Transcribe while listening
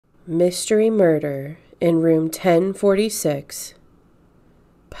Mystery Murder in Room 1046.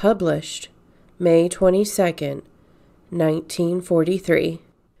 Published May 22nd, 1943.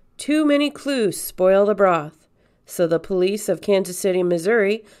 Too many clues spoil the broth, so the police of Kansas City,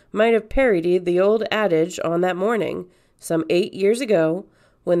 Missouri might have parodied the old adage on that morning, some 8 years ago,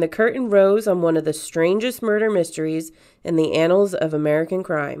 when the curtain rose on one of the strangest murder mysteries in the annals of American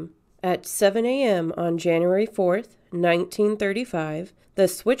crime. At 7 a.m. on January 4th, 1935, the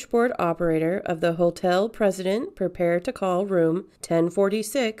switchboard operator of the hotel president prepared to call room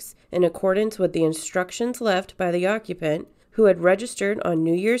 1046 in accordance with the instructions left by the occupant, who had registered on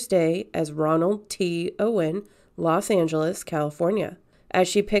New Year's Day as Ronald T. Owen, Los Angeles, California. As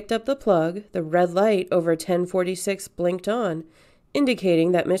she picked up the plug, the red light over 1046 blinked on,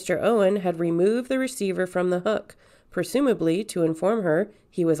 indicating that Mr. Owen had removed the receiver from the hook, presumably to inform her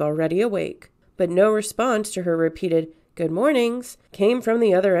he was already awake. But no response to her repeated "good mornings" came from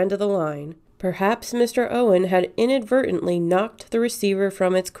the other end of the line. Perhaps Mr. Owen had inadvertently knocked the receiver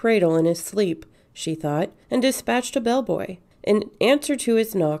from its cradle in his sleep, she thought, and dispatched a bellboy. In answer to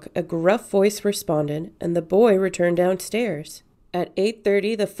his knock, a gruff voice responded, and the boy returned downstairs. At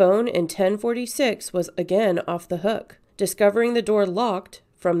 8:30, the phone in 1046 was again off the hook. Discovering the door locked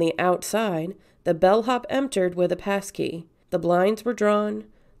from the outside, the bellhop entered with a passkey. The blinds were drawn,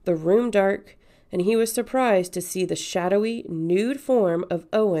 the room dark, and he was surprised to see the shadowy, nude form of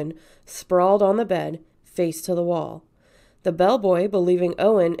Owen sprawled on the bed, face to the wall. The bellboy, believing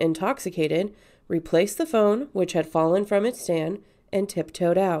Owen intoxicated, replaced the phone, which had fallen from its stand, and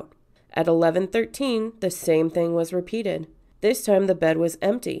tiptoed out. At 11:13, the same thing was repeated. This time the bed was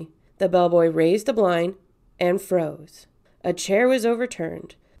empty. The bellboy raised the blind and froze. A chair was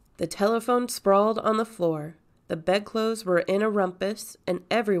overturned. The telephone sprawled on the floor. The bedclothes were in a rumpus, and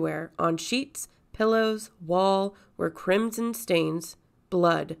everywhere, on sheets, pillows, wall, were crimson stains,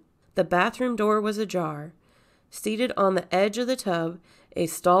 blood. The bathroom door was ajar. Seated on the edge of the tub, a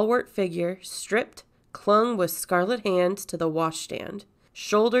stalwart figure, stripped, clung with scarlet hands to the washstand.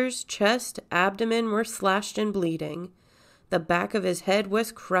 Shoulders, chest, abdomen were slashed and bleeding. The back of his head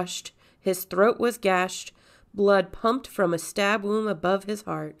was crushed. His throat was gashed. Blood pumped from a stab wound above his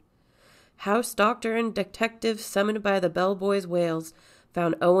heart. House doctor and detective summoned by the bellboy's wails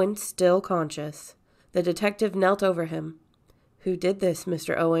found Owen still conscious. The detective knelt over him. "Who did this,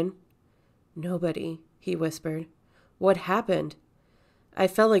 Mr. Owen?" "Nobody," he whispered. "What happened?" "I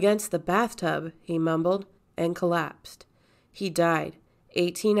fell against the bathtub," he mumbled, and collapsed. He died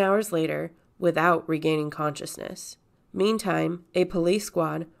 18 hours later without regaining consciousness. Meantime, a police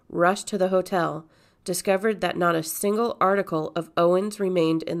squad rushed to the hotel, discovered that not a single article of Owen's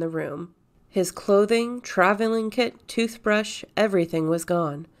remained in the room. His clothing, traveling kit, toothbrush, everything was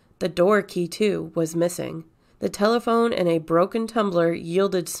gone. The door key, too, was missing. The telephone and a broken tumbler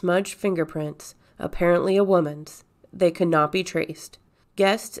yielded smudged fingerprints, apparently a woman's. They could not be traced.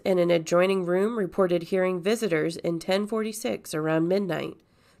 Guests in an adjoining room reported hearing visitors in 1046 around midnight.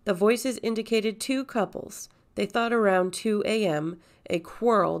 The voices indicated two couples. They thought around 2 a.m. a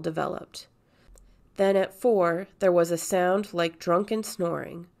quarrel developed. Then at 4, there was a sound like drunken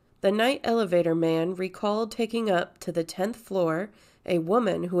snoring. The night elevator man recalled taking up to the 10th floor a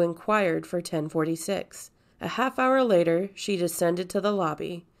woman who inquired for 1046. A half hour later, she descended to the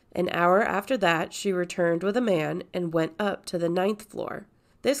lobby. An hour after that, she returned with a man and went up to the 9th floor.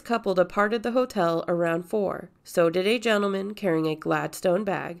 This couple departed the hotel around 4. So did a gentleman carrying a Gladstone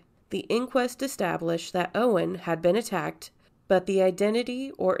bag. The inquest established that Owen had been attacked, but the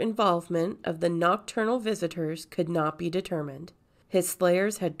identity or involvement of the nocturnal visitors could not be determined. His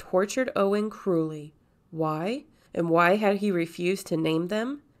slayers had tortured Owen cruelly. Why? And why had he refused to name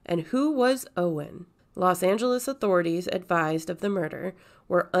them? And who was Owen? Los Angeles authorities, advised of the murder,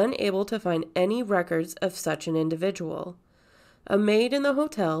 were unable to find any records of such an individual. A maid in the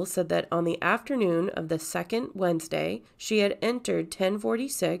hotel said that on the afternoon of the second Wednesday, she had entered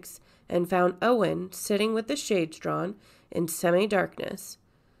 1046 and found Owen sitting with the shades drawn in semi-darkness.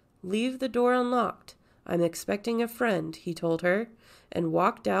 "Leave the door unlocked. I'm expecting a friend," he told her, and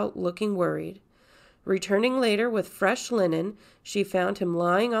walked out looking worried. Returning later with fresh linen, she found him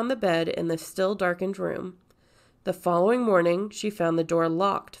lying on the bed in the still darkened room. The following morning, she found the door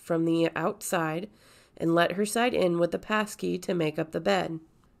locked from the outside and let her side in with the passkey to make up the bed.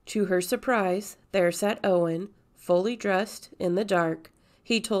 To her surprise, there sat Owen, fully dressed, in the dark.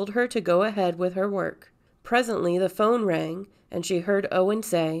 He told her to go ahead with her work. Presently the phone rang, and she heard Owen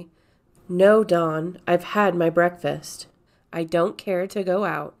say, "No, Dawn, I've had my breakfast. I don't care to go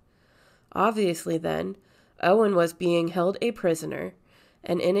out." Obviously, then, Owen was being held a prisoner,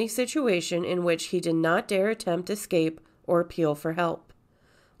 and in a situation in which he did not dare attempt escape or appeal for help.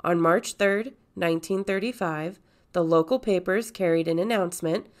 On March 3rd, 1935, the local papers carried an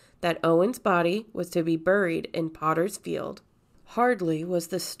announcement that Owen's body was to be buried in Potter's Field. Hardly was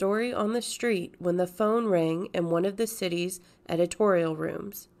the story on the street when the phone rang in one of the city's editorial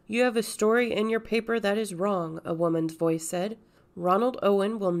rooms. "You have a story in your paper that is wrong," a woman's voice said. "Ronald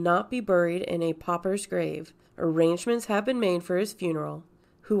Owen will not be buried in a pauper's grave. Arrangements have been made for his funeral."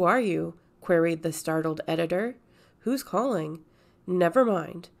 "Who are you?" queried the startled editor. "Who's calling?" "Never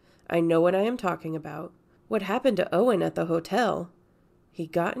mind. I know what I am talking about." "What happened to Owen at the hotel?" "He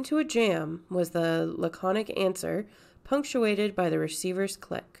got into a jam," was the laconic answer, punctuated by the receiver's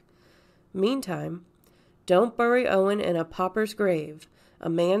click. Meantime, "Don't bury Owen in a pauper's grave," a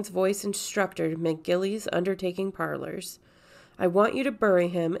man's voice instructed McGilly's undertaking parlors. "I want you to bury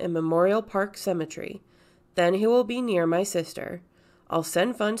him in Memorial Park Cemetery. Then he will be near my sister. I'll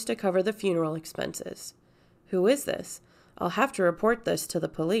send funds to cover the funeral expenses." "Who is this? I'll have to report this to the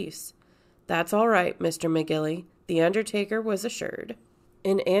police." "That's all right, Mr. McGilly," the undertaker was assured.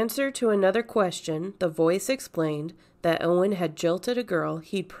 In answer to another question, the voice explained that Owen had jilted a girl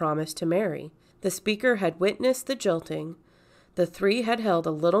he'd promised to marry. The speaker had witnessed the jilting. The three had held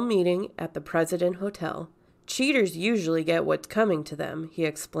a little meeting at the President Hotel. "Cheaters usually get what's coming to them," he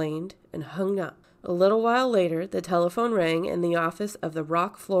explained, and hung up. A little while later, the telephone rang in the office of the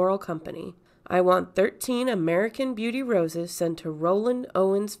Rock Floral Company. "I want 13 American Beauty roses sent to Roland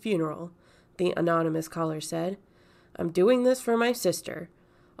Owen's funeral," the anonymous caller said. "I'm doing this for my sister.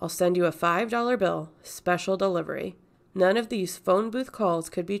 I'll send you a $5 bill, special delivery." None of these phone booth calls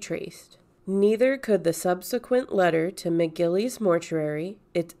could be traced. Neither could the subsequent letter to McGilly's mortuary,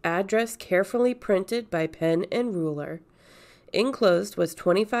 its address carefully printed by pen and ruler. Enclosed was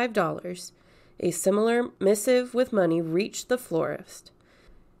 $25. A similar missive with money reached the florist.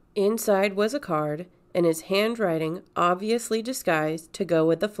 Inside was a card, and his handwriting obviously disguised to go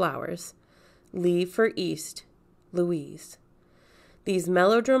with the flowers. "Leave for East, Louise." These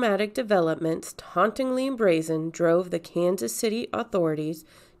melodramatic developments, tauntingly brazen, drove the Kansas City authorities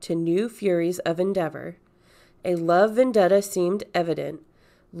to new furies of endeavor. A love vendetta seemed evident.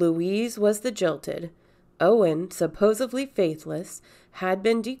 Louise was the jilted. Owen, supposedly faithless, had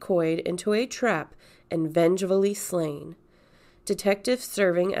been decoyed into a trap and vengefully slain. Detectives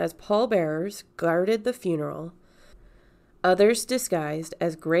serving as pallbearers guarded the funeral. Others, disguised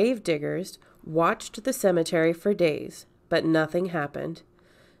as grave diggers, watched the cemetery for days, but nothing happened.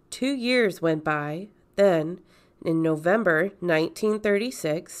 2 years went by. Then, in November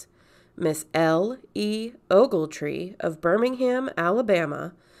 1936, Miss L. E. Ogletree of Birmingham,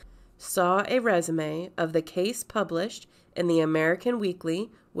 Alabama, saw a resume of the case published in the American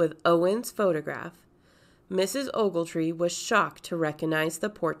Weekly with Owen's photograph. Mrs. Ogletree was shocked to recognize the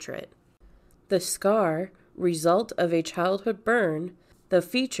portrait. The scar, result of a childhood burn, the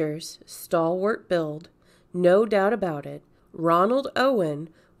features, stalwart build, no doubt about it, Ronald Owen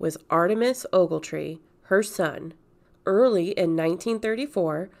was Artemis Ogletree, her son. Early in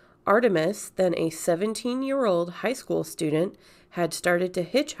 1934, Artemis, then a 17-year-old high school student, had started to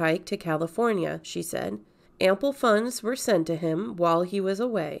hitchhike to California, she said. Ample funds were sent to him while he was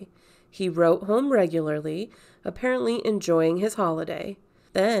away. He wrote home regularly, apparently enjoying his holiday.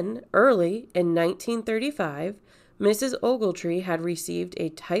 Then, early in 1935, Mrs. Ogletree had received a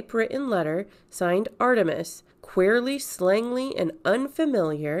typewritten letter signed Artemis, queerly, slangily, and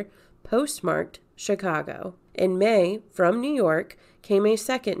unfamiliar, postmarked Chicago. In May, from New York, came a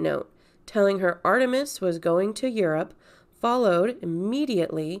second note, telling her Artemis was going to Europe, followed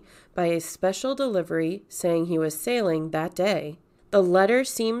immediately by a special delivery saying he was sailing that day. The letter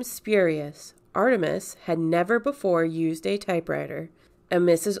seemed spurious. Artemis had never before used a typewriter, and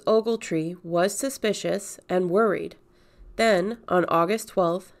Mrs. Ogletree was suspicious and worried. Then, on August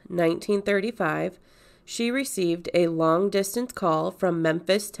 12, 1935, she received a long-distance call from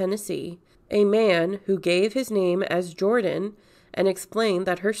Memphis, Tennessee. A man who gave his name as Jordan and explained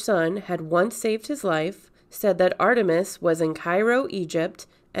that her son had once saved his life said that Artemis was in Cairo, Egypt,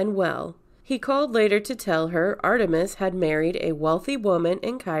 and well. He called later to tell her Artemis had married a wealthy woman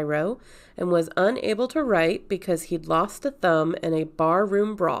in Cairo and was unable to write because he'd lost a thumb in a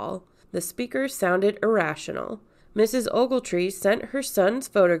barroom brawl. The speaker sounded irrational. Mrs. Ogletree sent her son's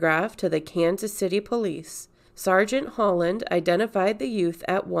photograph to the Kansas City police. Sergeant Holland identified the youth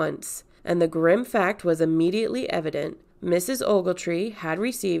at once, and the grim fact was immediately evident. Mrs. Ogletree had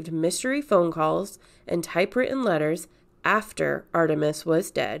received mystery phone calls and typewritten letters after Artemis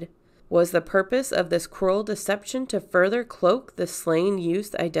was dead. Was the purpose of this cruel deception to further cloak the slain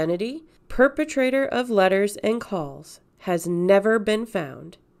youth's identity? Perpetrator of letters and calls has never been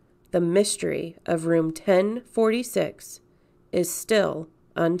found. The mystery of room 1046 is still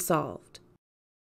unsolved.